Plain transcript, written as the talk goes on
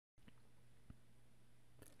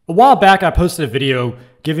A while back, I posted a video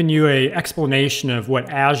giving you an explanation of what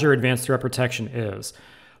Azure Advanced Threat Protection is.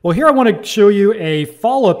 Well, here I want to show you a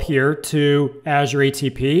follow-up here to Azure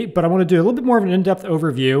ATP, but I want to do a little bit more of an in-depth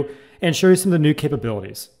overview and show you some of the new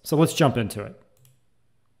capabilities. So let's jump into it.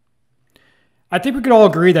 I think we could all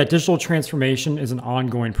agree that digital transformation is an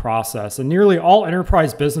ongoing process, and nearly all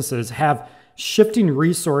enterprise businesses have shifting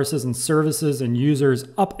resources and services and users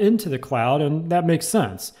up into the cloud, and that makes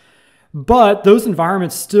sense. But those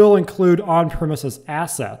environments still include on-premises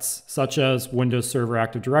assets, such as Windows Server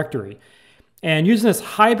Active Directory. And using this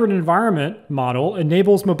hybrid environment model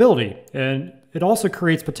enables mobility, and it also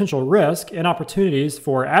creates potential risk and opportunities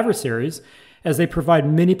for adversaries as they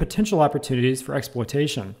provide many potential opportunities for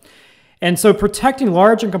exploitation. And so protecting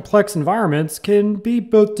large and complex environments can be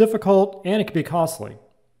both difficult and it can be costly.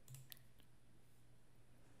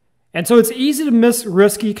 And so it's easy to miss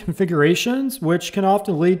risky configurations, which can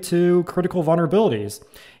often lead to critical vulnerabilities.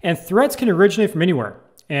 And threats can originate from anywhere,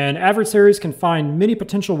 and adversaries can find many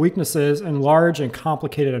potential weaknesses in large and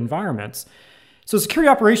complicated environments. So security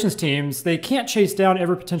operations teams, they can't chase down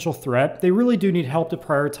every potential threat. They really do need help to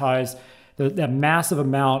prioritize that massive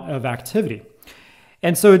amount of activity.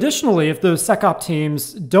 And so additionally, if those SecOps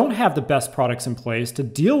teams don't have the best products in place to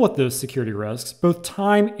deal with those security risks, both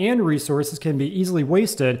time and resources can be easily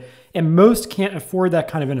wasted, and most can't afford that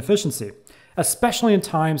kind of inefficiency, especially in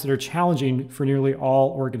times that are challenging for nearly all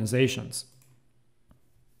organizations.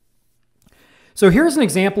 So here's an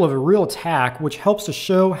example of a real attack which helps to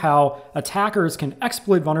show how attackers can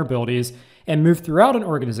exploit vulnerabilities and move throughout an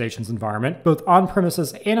organization's environment, both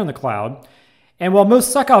on-premises and in the cloud. And while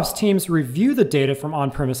most SecOps teams review the data from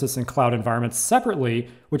on-premises and cloud environments separately,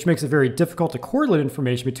 which makes it very difficult to correlate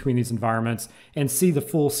information between these environments and see the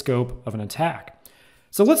full scope of an attack.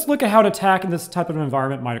 So let's look at how an attack in this type of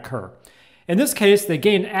environment might occur. In this case, they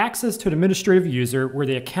gained access to an administrative user where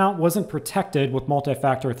the account wasn't protected with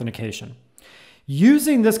multi-factor authentication.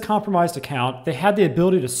 Using this compromised account, they had the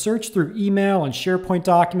ability to search through email and SharePoint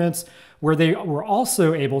documents where they were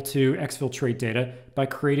also able to exfiltrate data by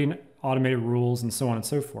creating automated rules and so on and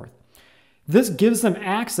so forth. This gives them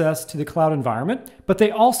access to the cloud environment, but they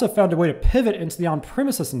also found a way to pivot into the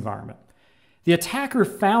on-premises environment. The attacker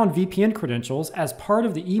found VPN credentials as part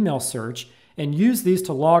of the email search and used these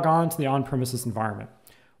to log on to the on-premises environment.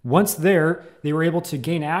 Once there, they were able to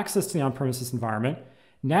gain access to the on-premises environment.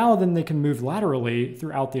 Now then they can move laterally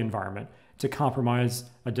throughout the environment to compromise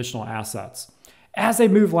additional assets. As they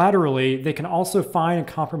move laterally, they can also find and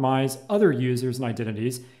compromise other users and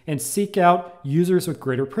identities and seek out users with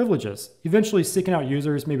greater privileges, eventually seeking out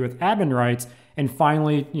users maybe with admin rights and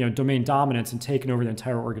finally, domain dominance and taking over the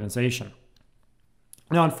entire organization.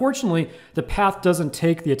 Now, unfortunately, the path doesn't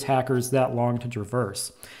take the attackers that long to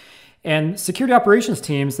traverse. And security operations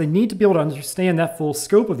teams, they need to be able to understand that full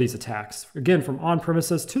scope of these attacks, again, from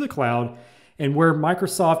on-premises to the cloud, and where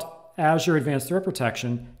Microsoft Azure Advanced Threat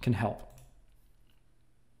Protection can help.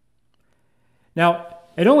 Now,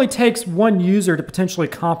 it only takes one user to potentially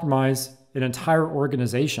compromise an entire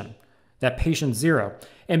organization, that patient zero.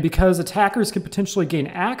 And because attackers can potentially gain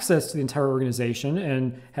access to the entire organization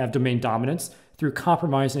and have domain dominance through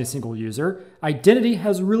compromising a single user, identity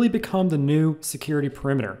has really become the new security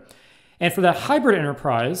perimeter. And for that hybrid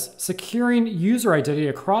enterprise, securing user identity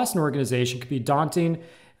across an organization could be daunting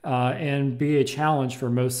and be a challenge for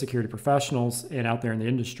most security professionals and out there in the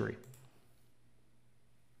industry.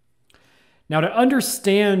 Now, to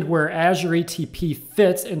understand where Azure ATP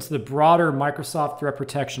fits into the broader Microsoft Threat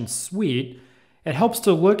Protection suite, it helps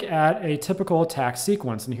to look at a typical attack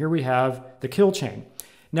sequence. And here we have the kill chain.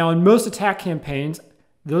 Now, in most attack campaigns,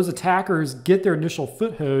 those attackers get their initial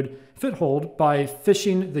foothold by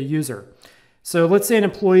phishing the user. So let's say an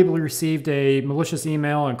employee received a malicious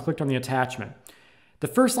email and clicked on the attachment. The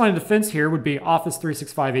first line of defense here would be Office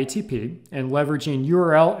 365 ATP and leveraging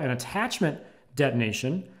URL and attachment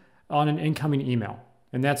detonation on an incoming email.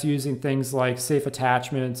 And that's using things like safe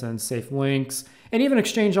attachments and safe links, and even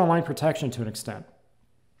Exchange Online protection to an extent.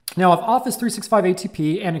 Now, if Office 365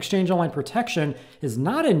 ATP and Exchange Online protection is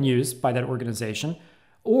not in use by that organization,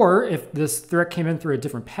 or if this threat came in through a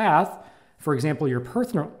different path, for example, your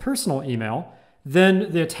personal email, then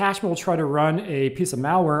the attachment will try to run a piece of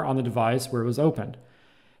malware on the device where it was opened.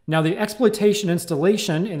 Now, the exploitation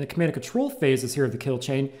installation and the command and control phases here of the kill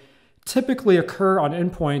chain typically occur on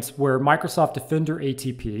endpoints where Microsoft Defender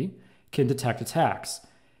ATP can detect attacks.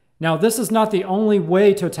 Now, this is not the only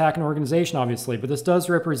way to attack an organization, obviously, but this does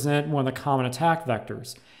represent one of the common attack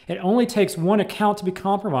vectors. It only takes one account to be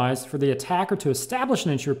compromised for the attacker to establish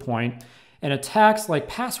an entry point, and attacks like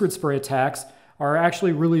password spray attacks are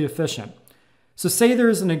actually really efficient. So say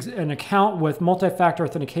there's an account with multi-factor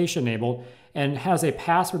authentication enabled and has a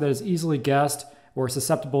password that is easily guessed or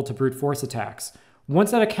susceptible to brute force attacks. Once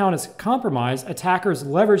that account is compromised, attackers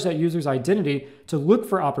leverage that user's identity to look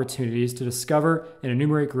for opportunities to discover and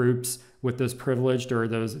enumerate groups with those privileged or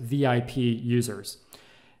those VIP users.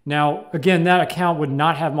 Now, again, that account would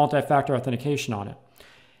not have multi-factor authentication on it.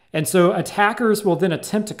 And so attackers will then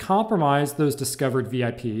attempt to compromise those discovered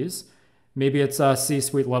VIPs. Maybe it's a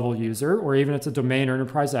C-suite level user, or even it's a domain or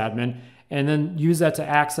enterprise admin, and then use that to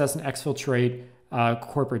access and exfiltrate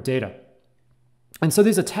corporate data. And so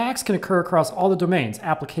these attacks can occur across all the domains,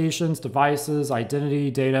 applications, devices, identity,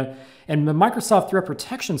 data, and the Microsoft Threat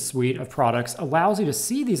Protection suite of products allows you to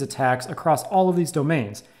see these attacks across all of these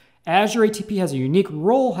domains. Azure ATP has a unique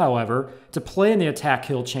role, however, to play in the attack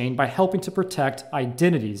kill chain by helping to protect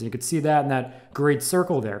identities. You can see that in that grayed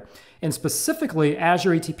circle there. And specifically,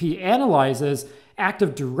 Azure ATP analyzes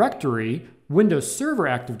Active Directory, Windows Server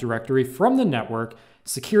Active Directory from the network,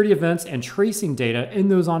 security events, and tracing data in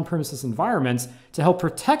those on-premises environments to help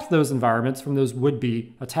protect those environments from those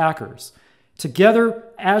would-be attackers. Together,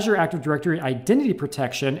 Azure Active Directory Identity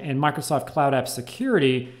Protection and Microsoft Cloud App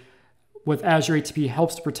Security with Azure ATP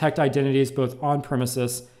helps to protect identities both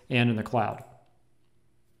on-premises and in the cloud.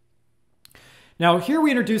 Now, here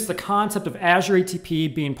we introduce the concept of Azure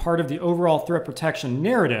ATP being part of the overall threat protection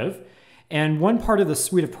narrative and one part of the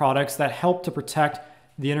suite of products that help to protect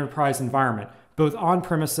the enterprise environment, both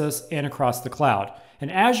on-premises and across the cloud.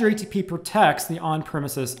 And Azure ATP protects the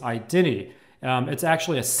on-premises identity. It's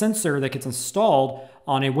actually a sensor that gets installed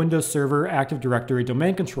on a Windows Server Active Directory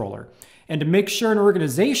domain controller. And to make sure an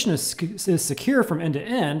organization is secure from end to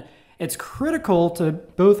end, it's critical to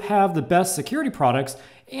both have the best security products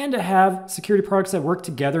and to have security products that work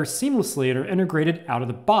together seamlessly and are integrated out of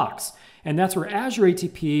the box. And that's where Azure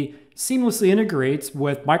ATP seamlessly integrates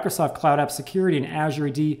with Microsoft Cloud App Security and Azure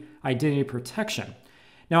AD Identity Protection.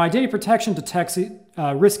 Now, Identity Protection detects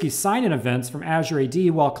risky sign-in events from Azure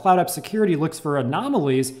AD, while Cloud App Security looks for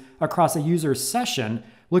anomalies across a user's session,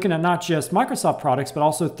 looking at not just Microsoft products, but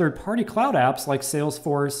also third-party cloud apps like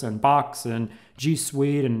Salesforce and Box and G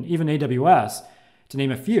Suite and even AWS, to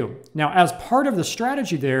name a few. Now, as part of the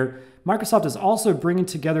strategy there, Microsoft is also bringing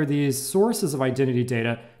together these sources of identity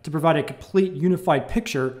data to provide a complete unified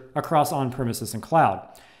picture across on-premises and cloud.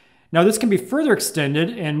 Now, this can be further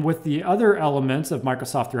extended, and with the other elements of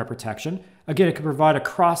Microsoft Threat Protection, again, it can provide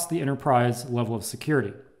across the enterprise level of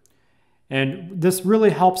security. And this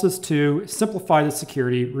really helps us to simplify the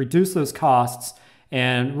security, reduce those costs,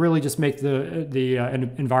 and really just make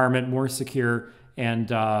the environment more secure and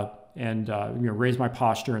raise my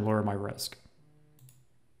posture and lower my risk.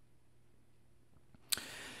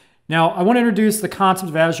 Now, I want to introduce the concept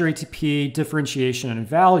of Azure ATP differentiation and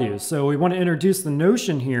values. So we want to introduce the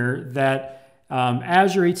notion here that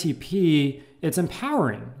Azure ATP, it's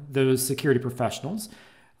empowering those security professionals,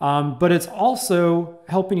 but it's also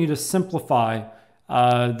helping you to simplify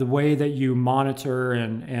the way that you monitor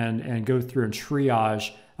and go through and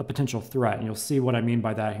triage a potential threat. And you'll see what I mean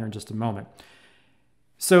by that here in just a moment.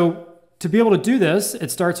 So to be able to do this,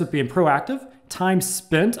 it starts with being proactive, time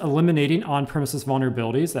spent eliminating on-premises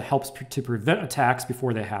vulnerabilities that helps to prevent attacks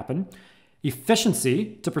before they happen.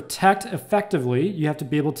 Efficiency, to protect effectively, you have to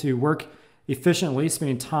be able to work efficiently,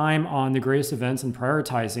 spending time on the greatest events and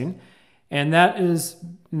prioritizing. And that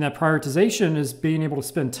prioritization is being able to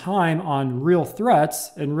spend time on real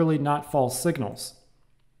threats and really not false signals.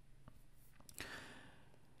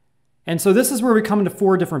 And so this is where we come into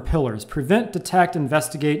 4 different pillars: prevent, detect,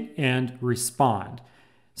 investigate, and respond.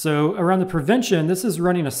 So around the prevention, this is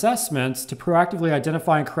running assessments to proactively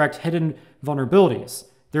identify and correct hidden vulnerabilities,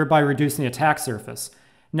 thereby reducing the attack surface.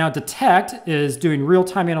 Now, detect is doing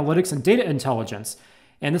real-time analytics and data intelligence.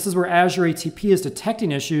 And this is where Azure ATP is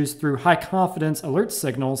detecting issues through high-confidence alert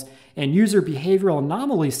signals and user behavioral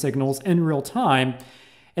anomaly signals in real time.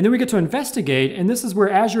 And then we get to investigate, and this is where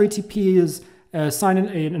Azure ATP is assigning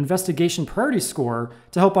an investigation priority score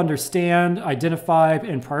to help understand, identify,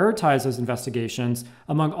 and prioritize those investigations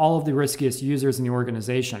among all of the riskiest users in the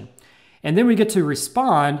organization. And then we get to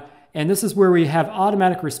respond, and this is where we have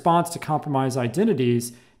automatic response to compromised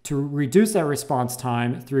identities to reduce that response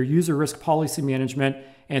time through user risk policy management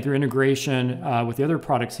and through integration with the other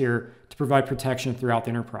products here to provide protection throughout the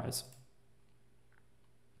enterprise.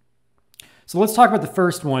 So let's talk about the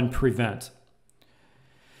first one, prevent.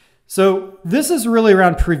 So this is really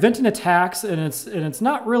around preventing attacks, and it's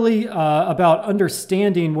not really about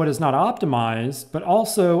understanding what is not optimized, but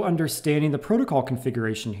also understanding the protocol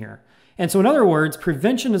configuration here. And so in other words,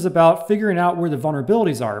 prevention is about figuring out where the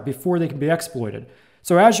vulnerabilities are before they can be exploited.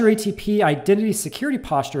 So Azure ATP identity security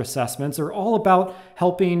posture assessments are all about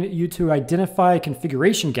helping you to identify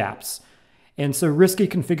configuration gaps. And so risky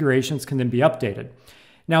configurations can then be updated.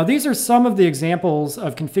 Now, these are some of the examples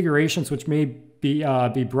of configurations which may be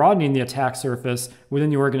broadening the attack surface within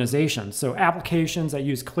the organization. So applications that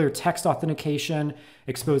use clear text authentication,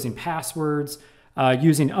 exposing passwords,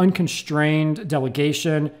 using unconstrained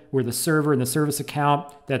delegation, where the server in the service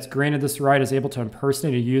account that's granted this right is able to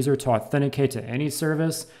impersonate a user to authenticate to any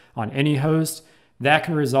service on any host. That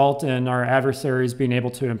can result in our adversaries being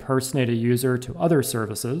able to impersonate a user to other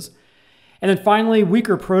services. And then finally,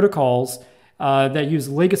 weaker protocols that use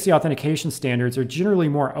legacy authentication standards are generally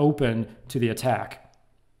more open to the attack.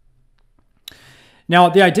 Now,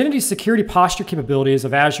 the identity security posture capabilities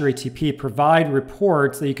of Azure ATP provide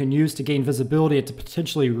reports that you can use to gain visibility into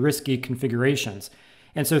potentially risky configurations.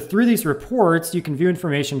 And so through these reports, you can view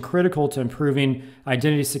information critical to improving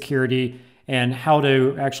identity security and how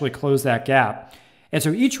to actually close that gap. And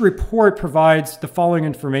so each report provides the following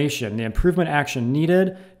information: the improvement action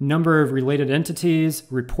needed, number of related entities,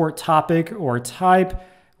 report topic or type,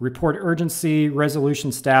 report urgency,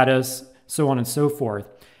 resolution status, so on and so forth.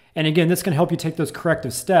 And again, this can help you take those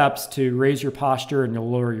corrective steps to raise your posture and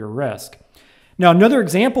lower your risk. Now, another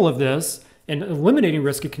example of this in eliminating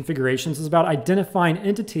risky configurations is about identifying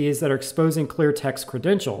entities that are exposing clear text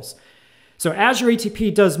credentials. So Azure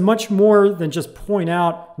ATP does much more than just point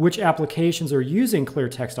out which applications are using clear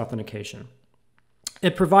text authentication.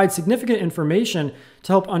 It provides significant information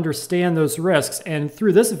to help understand those risks. And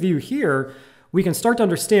through this view here, we can start to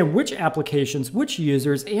understand which applications, which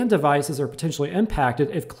users and devices are potentially impacted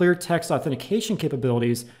if clear text authentication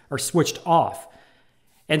capabilities are switched off.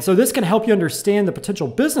 And so this can help you understand the potential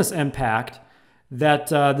business impact that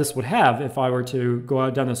this would have if I were to go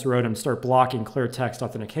out down this road and start blocking clear text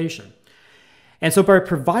authentication. And so by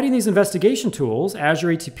providing these investigation tools, Azure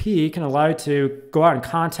ATP can allow you to go out and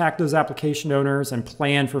contact those application owners and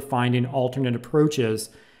plan for finding alternate approaches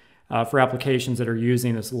for applications that are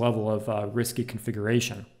using this level of risky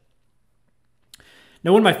configuration.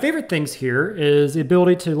 Now, one of my favorite things here is the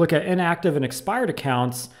ability to look at inactive and expired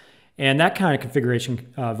accounts and that kind of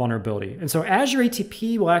configuration vulnerability. And so Azure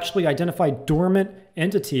ATP will actually identify dormant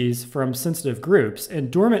entities from sensitive groups. And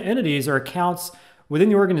dormant entities are accounts within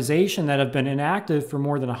the organization that have been inactive for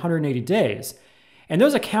more than 180 days. And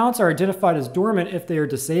those accounts are identified as dormant if they are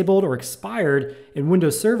disabled or expired in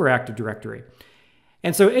Windows Server Active Directory.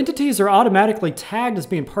 And so entities are automatically tagged as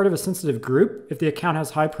being part of a sensitive group if the account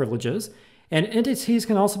has high privileges. And entities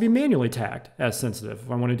can also be manually tagged as sensitive if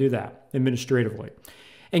I want to do that administratively.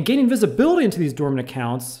 And gaining visibility into these dormant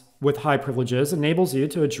accounts with high privileges enables you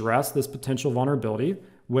to address this potential vulnerability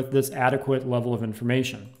with this adequate level of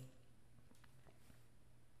information.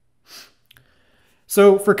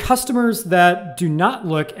 So for customers that do not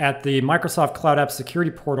look at the Microsoft Cloud App Security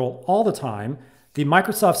Portal all the time, the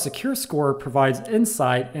Microsoft Secure Score provides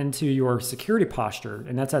insight into your security posture,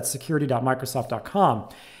 and that's at security.microsoft.com.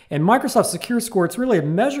 And Microsoft Secure Score, it's really a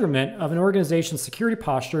measurement of an organization's security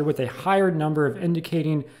posture with a higher number of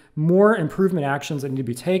indicating more improvement actions that need to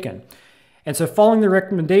be taken. And so following the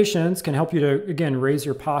recommendations can help you to, again, raise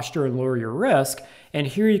your posture and lower your risk. And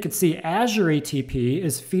here you can see Azure ATP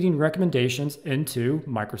is feeding recommendations into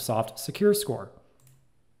Microsoft Secure Score.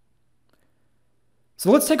 So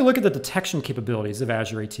let's take a look at the detection capabilities of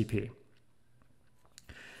Azure ATP.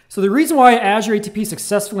 So the reason why Azure ATP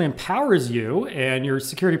successfully empowers you and your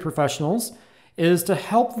security professionals is to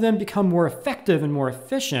help them become more effective and more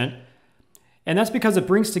efficient. And that's because it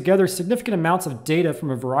brings together significant amounts of data from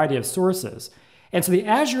a variety of sources. And so the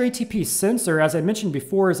Azure ATP sensor, as I mentioned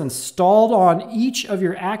before, is installed on each of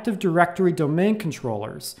your Active Directory domain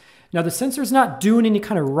controllers. Now, the sensor is not doing any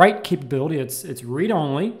kind of write capability. It's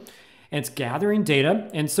read-only, and it's gathering data.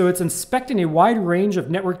 And so it's inspecting a wide range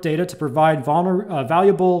of network data to provide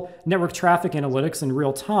valuable network traffic analytics in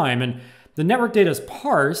real time. And the network data is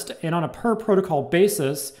parsed, and on a per-protocol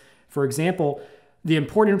basis, for example, the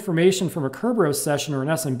important information from a Kerberos session or an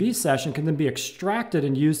SMB session can then be extracted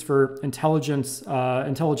and used for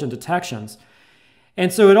intelligent detections.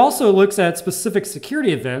 And so it also looks at specific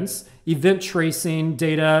security events, event tracing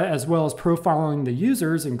data, as well as profiling the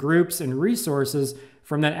users and groups and resources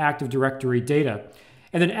from that Active Directory data.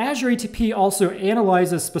 And then Azure ATP also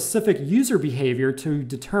analyzes specific user behavior to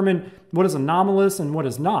determine what is anomalous and what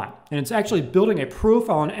is not. And it's actually building a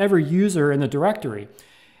profile on every user in the directory.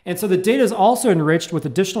 And so the data is also enriched with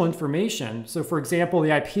additional information. So for example, the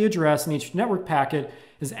IP address in each network packet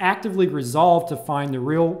is actively resolved to find the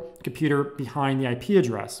real computer behind the IP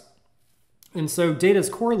address. And so data is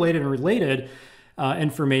correlated and related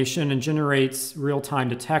information and generates real-time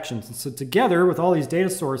detections. And so together with all these data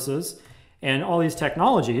sources and all these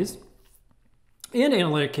technologies and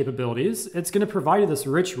analytic capabilities, it's going to provide you this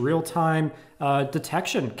rich real-time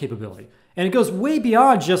detection capability. And it goes way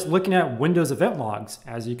beyond just looking at Windows event logs,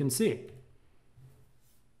 as you can see.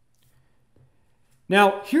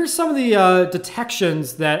 Now, here's some of the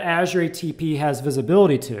detections that Azure ATP has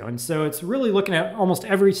visibility to. And so it's really looking at almost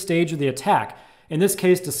every stage of the attack. In this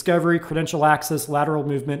case, discovery, credential access, lateral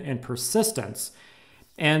movement, and persistence.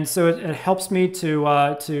 And so it helps me to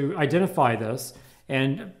identify this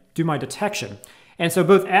and do my detection. And so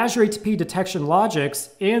both Azure ATP detection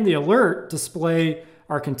logics and the alert display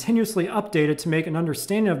are continuously updated to make an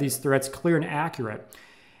understanding of these threats clear and accurate.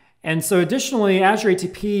 And so additionally, Azure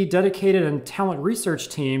ATP dedicated and talent research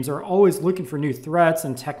teams are always looking for new threats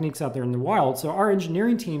and techniques out there in the wild. So our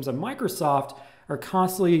engineering teams at Microsoft are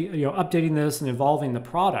constantly updating this and evolving the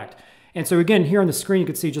product. And so again, here on the screen, you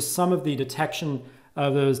can see just some of the detection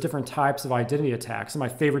of those different types of identity attacks. And my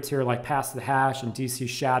favorites here are like pass the hash and DC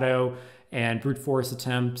shadow and brute force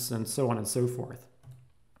attempts and so on and so forth.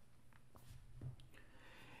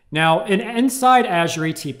 Now, inside Azure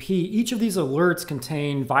ATP, each of these alerts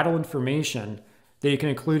contain vital information that you can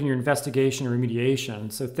include in your investigation or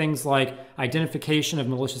remediation. So things like identification of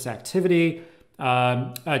malicious activity,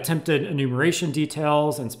 attempted enumeration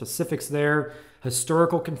details and specifics there,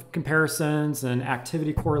 historical comparisons and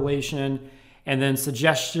activity correlation, and then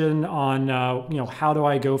suggestion on how do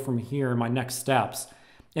I go from here in my next steps.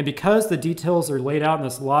 And because the details are laid out in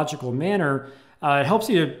this logical manner, it helps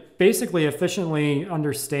you to basically efficiently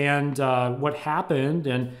understand what happened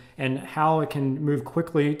and how it can move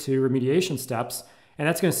quickly to remediation steps. And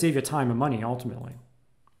that's going to save you time and money ultimately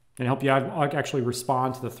and help you actually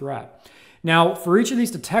respond to the threat. Now, for each of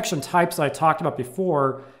these detection types I talked about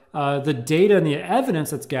before, the data and the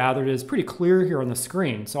evidence that's gathered is pretty clear here on the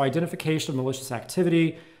screen. So identification of malicious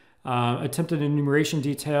activity, attempted enumeration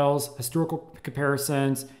details, historical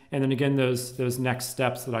comparisons, and then again, those next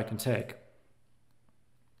steps that I can take.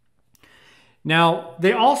 Now,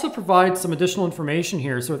 they also provide some additional information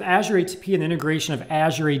here. So with Azure ATP and the integration of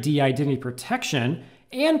Azure AD Identity Protection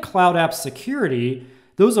and Cloud App Security,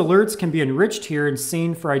 those alerts can be enriched here and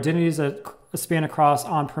seen for identities that span across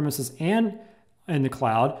on-premises and in the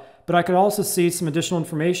cloud. But I could also see some additional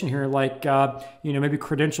information here like maybe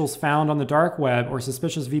credentials found on the dark web or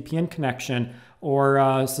suspicious VPN connection or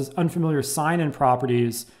unfamiliar sign-in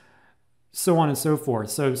properties, so on and so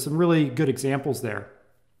forth. So some really good examples there.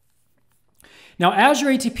 Now, Azure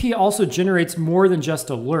ATP also generates more than just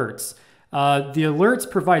alerts. The alerts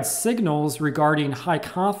provide signals regarding high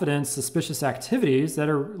confidence suspicious activities that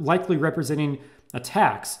are likely representing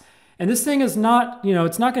attacks. And this thing is not,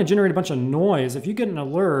 it's not going to generate a bunch of noise. If you get an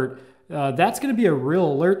alert, that's going to be a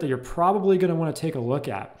real alert that you're probably going to want to take a look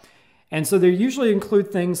at. And so they usually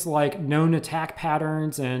include things like known attack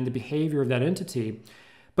patterns and the behavior of that entity.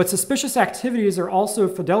 But suspicious activities are also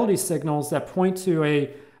fidelity signals that point to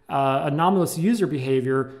anomalous user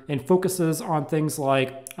behavior and focuses on things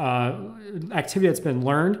like activity that's been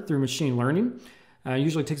learned through machine learning.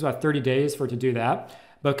 Usually takes about 30 days for it to do that.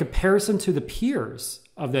 But comparison to the peers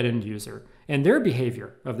of that end user and their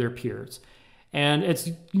behavior of their peers. And it's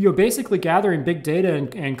basically gathering big data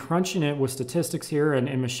and crunching it with statistics here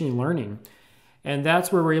and machine learning. And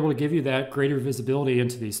that's where we're able to give you that greater visibility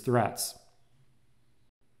into these threats.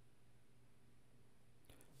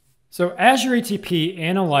 So Azure ATP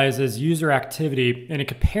analyzes user activity and it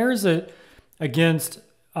compares it against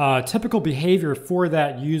typical behavior for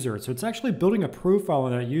that user. So it's actually building a profile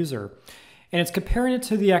on that user. And it's comparing it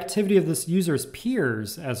to the activity of this user's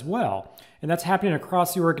peers as well. And that's happening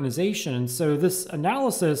across the organization. And so this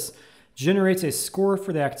analysis generates a score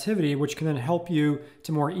for the activity, which can then help you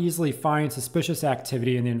to more easily find suspicious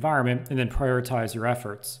activity in the environment and then prioritize your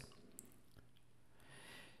efforts.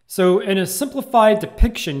 So in a simplified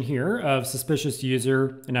depiction here of suspicious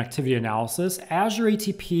user and activity analysis, Azure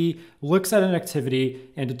ATP looks at an activity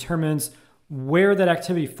and determines where that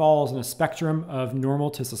activity falls in a spectrum of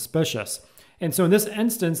normal to suspicious. And so in this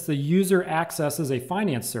instance, the user accesses a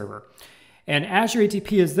finance server. And Azure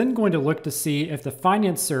ATP is then going to look to see if the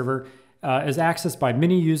finance server is accessed by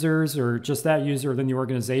many users or just that user within the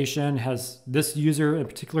organization. Has this user in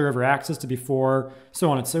particular ever accessed it before,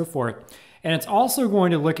 so on and so forth. And it's also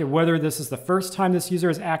going to look at whether this is the first time this user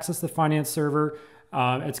has accessed the finance server.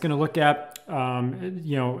 It's going to look at,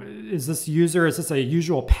 is this a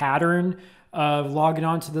usual pattern of logging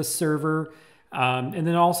onto this server? And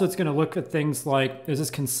then also it's going to look at things like, is this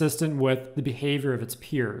consistent with the behavior of its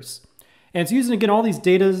peers? And it's using, again, all these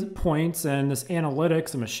data points and this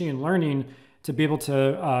analytics and machine learning to be able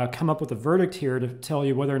to come up with a verdict here to tell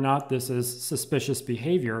you whether or not this is suspicious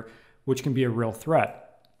behavior, which can be a real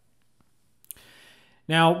threat.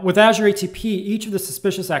 Now, with Azure ATP, each of the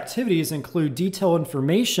suspicious activities include detailed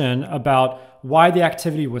information about why the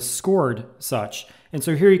activity was scored such. And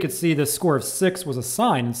so here you can see the score of 6 was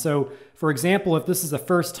assigned. And so, for example, if this is the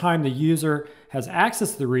first time the user has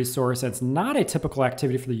access to the resource and it's not a typical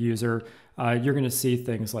activity for the user, you're going to see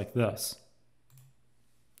things like this.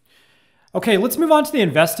 Okay, let's move on to the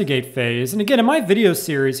investigate phase. And again, in my video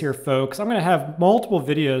series here, folks, I'm going to have multiple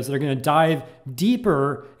videos that are going to dive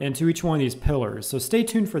deeper into each one of these pillars. So stay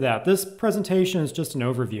tuned for that. This presentation is just an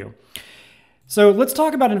overview. So let's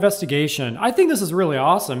talk about investigation. I think this is really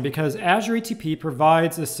awesome because Azure ATP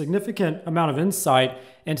provides a significant amount of insight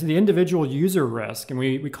into the individual user risk. And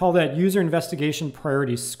we call that user investigation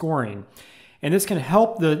priority scoring. And this can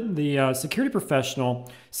help the security professional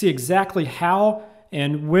see exactly how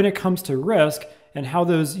and when it comes to risk and how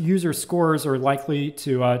those user scores are likely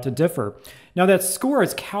to differ. Now that score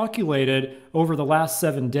is calculated over the last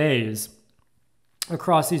 7 days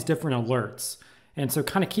across these different alerts. And so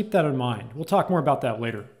kind of keep that in mind. We'll talk more about that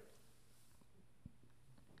later.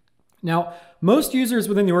 Now, most users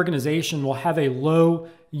within the organization will have a low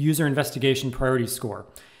user investigation priority score.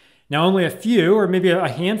 Now, only a few, or maybe a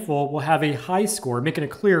handful, will have a high score, making it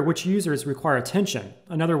clear which users require attention.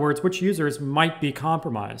 In other words, which users might be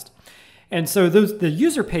compromised. And so the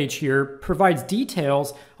user page here provides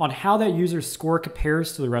details on how that user's score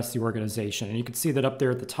compares to the rest of the organization. And you can see that up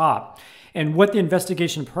there at the top. And what the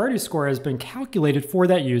investigation priority score has been calculated for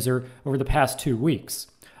that user over the past 2 weeks,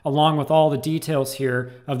 along with all the details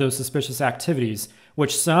here of those suspicious activities,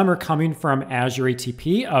 which some are coming from Azure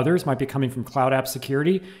ATP, others might be coming from Cloud App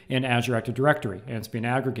Security and Azure Active Directory, and it's being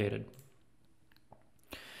aggregated.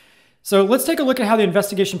 So let's take a look at how the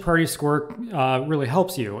investigation priority score really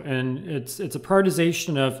helps you. And it's a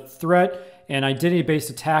prioritization of threat and identity-based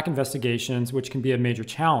attack investigations, which can be a major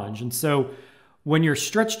challenge. And so when you're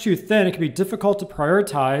stretched too thin, it can be difficult to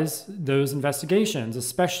prioritize those investigations,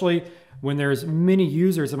 especially when there's many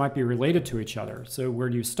users that might be related to each other. So where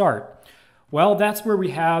do you start? Well, that's where we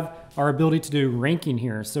have our ability to do ranking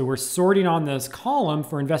here. So we're sorting on this column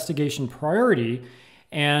for investigation priority,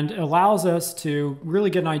 and it allows us to really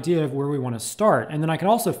get an idea of where we want to start. And then I can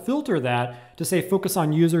also filter that to say focus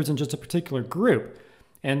on users in just a particular group.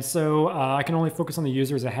 And so I can only focus on the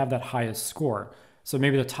users that have that highest score. So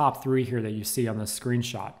maybe the top 3 here that you see on this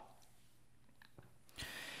screenshot.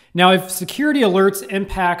 Now, if security alerts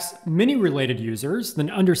impacts many related users, then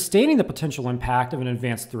understanding the potential impact of an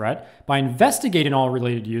advanced threat by investigating all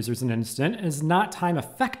related users in an incident is not time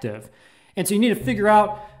effective. And so you need to figure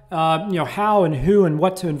out how and who and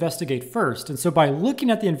what to investigate first. And so by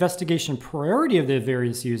looking at the investigation priority of the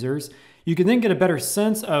various users, you can then get a better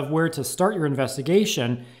sense of where to start your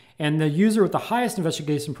investigation. And the user with the highest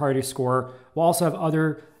investigation priority score will also have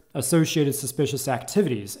other associated suspicious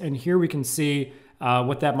activities. And here we can see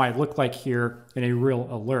what that might look like here in a real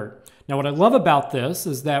alert. Now, what I love about this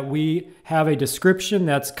is that we have a description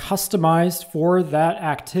that's customized for that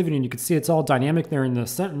activity, and you can see it's all dynamic there in the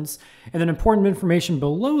sentence, and then important information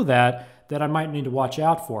below that I might need to watch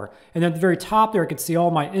out for. And then at the very top there, I can see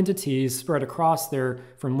all my entities spread across there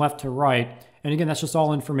from left to right. And again, that's just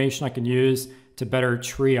all information I can use to better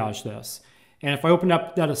triage this. And if I open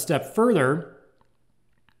up that a step further,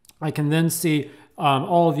 I can then see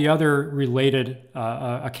all of the other related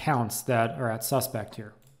accounts that are at suspect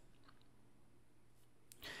here.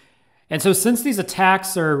 And so since these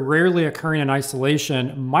attacks are rarely occurring in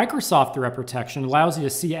isolation, Microsoft Threat Protection allows you to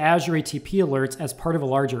see Azure ATP alerts as part of a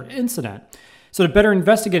larger incident. So to better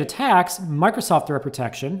investigate attacks, Microsoft Threat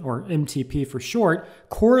Protection, or MTP for short,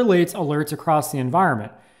 correlates alerts across the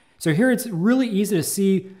environment. So here it's really easy to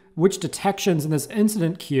see which detections in this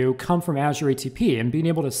incident queue come from Azure ATP, and being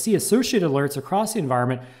able to see associated alerts across the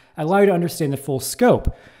environment allow you to understand the full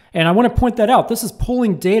scope. And I want to point that out. This is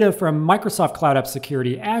pulling data from Microsoft Cloud App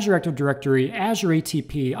Security, Azure Active Directory, Azure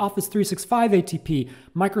ATP, Office 365 ATP,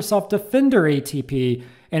 Microsoft Defender ATP,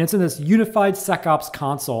 and it's in this unified SecOps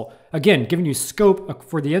console. Again, giving you scope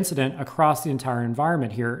for the incident across the entire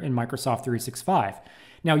environment here in Microsoft 365.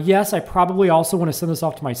 Now, yes, I probably also want to send this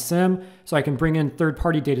off to my SIEM so I can bring in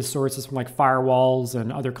third-party data sources from like firewalls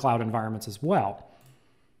and other cloud environments as well.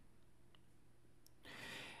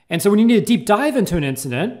 And so when you need a deep dive into an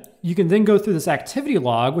incident, you can then go through this activity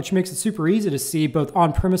log, which makes it super easy to see both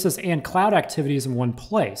on-premises and cloud activities in one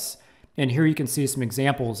place. And here you can see some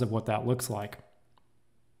examples of what that looks like.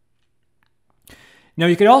 Now,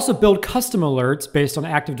 you could also build custom alerts based on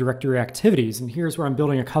Active Directory activities. And here's where I'm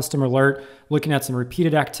building a custom alert, looking at some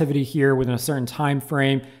repeated activity here within a certain time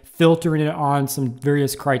frame, filtering it on some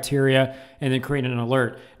various criteria, and then creating an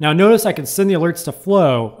alert. Now notice I can send the alerts to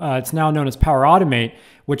Flow. It's now known as Power Automate,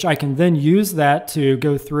 which I can then use that to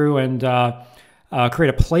go through and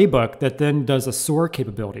create a playbook that then does a SOAR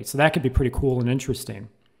capability. So that could be pretty cool and interesting.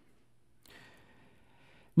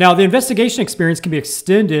 Now, the investigation experience can be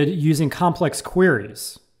extended using complex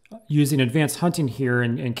queries, using advanced hunting here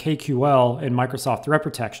in KQL and Microsoft Threat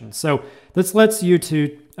Protection. So this lets you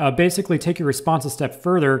to basically take your response a step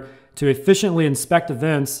further to efficiently inspect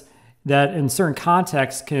events that in certain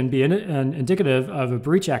contexts can be indicative of a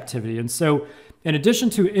breach activity. And so in addition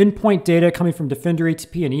to endpoint data coming from Defender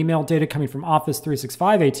ATP and email data coming from Office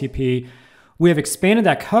 365 ATP, we have expanded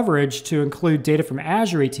that coverage to include data from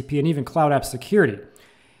Azure ATP and even Cloud App Security.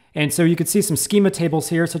 And so you can see some schema tables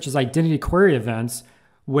here, such as identity query events,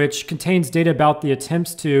 which contains data about the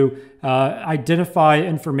attempts to identify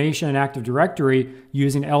information in Active Directory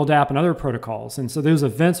using LDAP and other protocols. And so those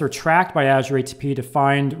events are tracked by Azure ATP to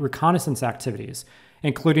find reconnaissance activities,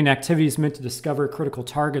 including activities meant to discover critical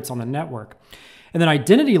targets on the network. And then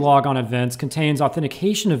identity logon events contains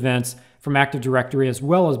authentication events from Active Directory, as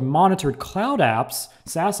well as monitored cloud apps,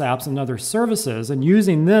 SaaS apps, and other services. And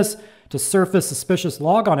using this to surface suspicious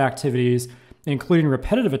logon activities, including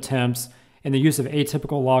repetitive attempts and the use of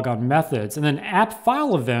atypical logon methods. And then app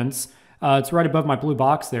file events, it's right above my blue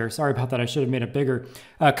box there. Sorry about that, I should have made it bigger.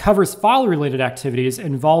 Covers file-related activities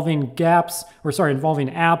involving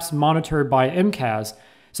apps monitored by MCAS.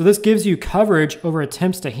 So this gives you coverage over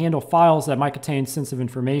attempts to handle files that might contain sensitive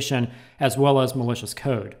information as well as malicious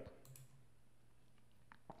code.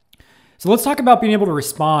 So let's talk about being able to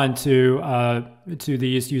respond to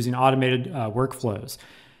these using automated workflows.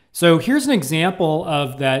 So here's an example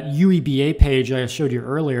of that UEBA page I showed you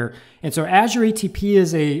earlier. And so Azure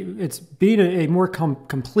ATP it's being a more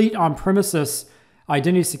complete on-premises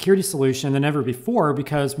identity security solution than ever before,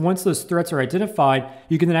 because once those threats are identified,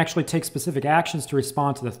 you can then actually take specific actions to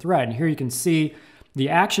respond to the threat. And here you can see the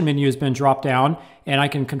action menu has been dropped down, and I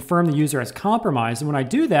can confirm the user as compromised. And when I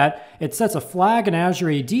do that, it sets a flag in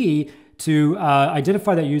Azure AD to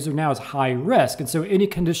identify that user now as high risk. And so any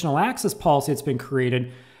conditional access policy that's been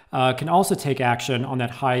created can also take action on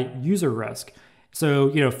that high user risk.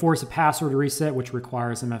 So, force a password reset, which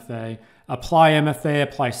requires MFA, apply MFA,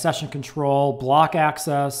 apply session control, block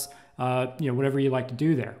access, whatever you like to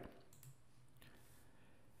do there.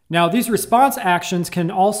 Now, these response actions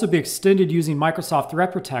can also be extended using Microsoft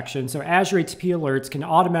Threat Protection. So Azure ATP alerts can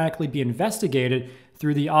automatically be investigated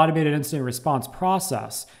through the automated incident response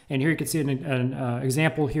process. And here you can see an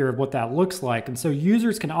example here of what that looks like. And so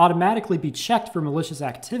users can automatically be checked for malicious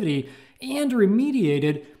activity and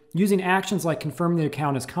remediated using actions like confirming the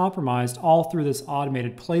account is compromised, all through this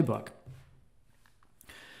automated playbook.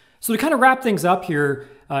 So to kind of wrap things up here,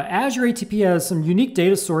 Azure ATP has some unique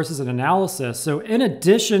data sources and analysis. So in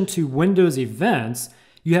addition to Windows events,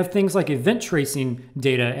 you have things like event tracing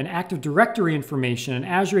data and Active Directory information, and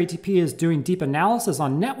Azure ATP is doing deep analysis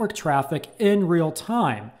on network traffic in real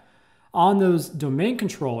time on those domain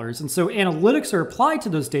controllers. And so analytics are applied to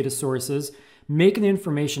those data sources, making the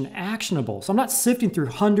information actionable. So I'm not sifting through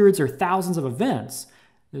hundreds or thousands of events.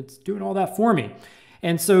 It's doing all that for me.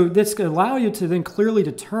 And so this can allow you to then clearly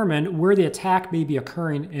determine where the attack may be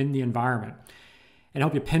occurring in the environment and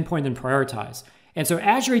help you pinpoint and prioritize. And so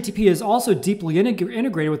Azure ATP is also deeply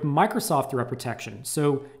integrated with Microsoft Threat Protection.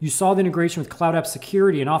 So you saw the integration with Cloud App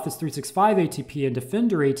Security and Office 365 ATP and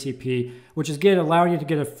Defender ATP, which is allowing you to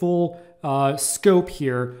get a full scope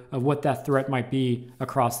here of what that threat might be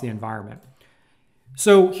across the environment.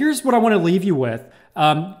 So here's what I want to leave you with.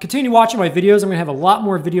 Continue watching my videos. I'm going to have a lot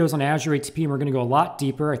more videos on Azure ATP, and we're going to go a lot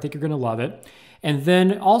deeper. I think you're going to love it. And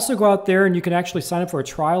then also go out there and you can actually sign up for a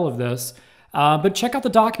trial of this. But check out the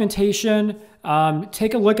documentation.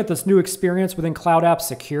 Take a look at this new experience within Cloud App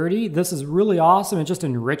Security. This is really awesome. It just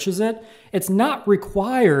enriches it. It's not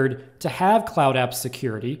required to have Cloud App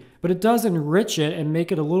Security, but it does enrich it and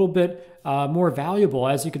make it a little bit more valuable.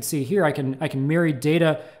 As you can see here, I can marry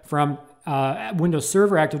data from Windows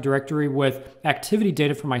Server Active Directory with activity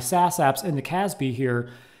data from my SaaS apps in the CASB here,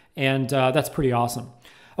 and that's pretty awesome.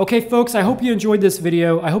 Okay, folks, I hope you enjoyed this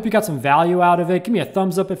video. I hope you got some value out of it. Give me a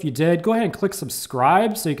thumbs up if you did. Go ahead and click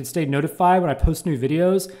subscribe so you can stay notified when I post new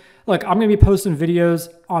videos. Look, I'm going to be posting videos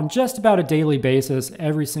on just about a daily basis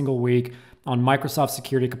every single week on Microsoft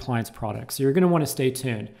Security Compliance products, so you're going to want to stay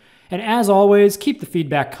tuned. And as always, keep the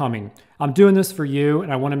feedback coming. I'm doing this for you,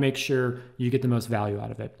 and I want to make sure you get the most value out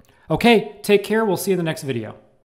of it. Okay, take care. We'll see you in the next video.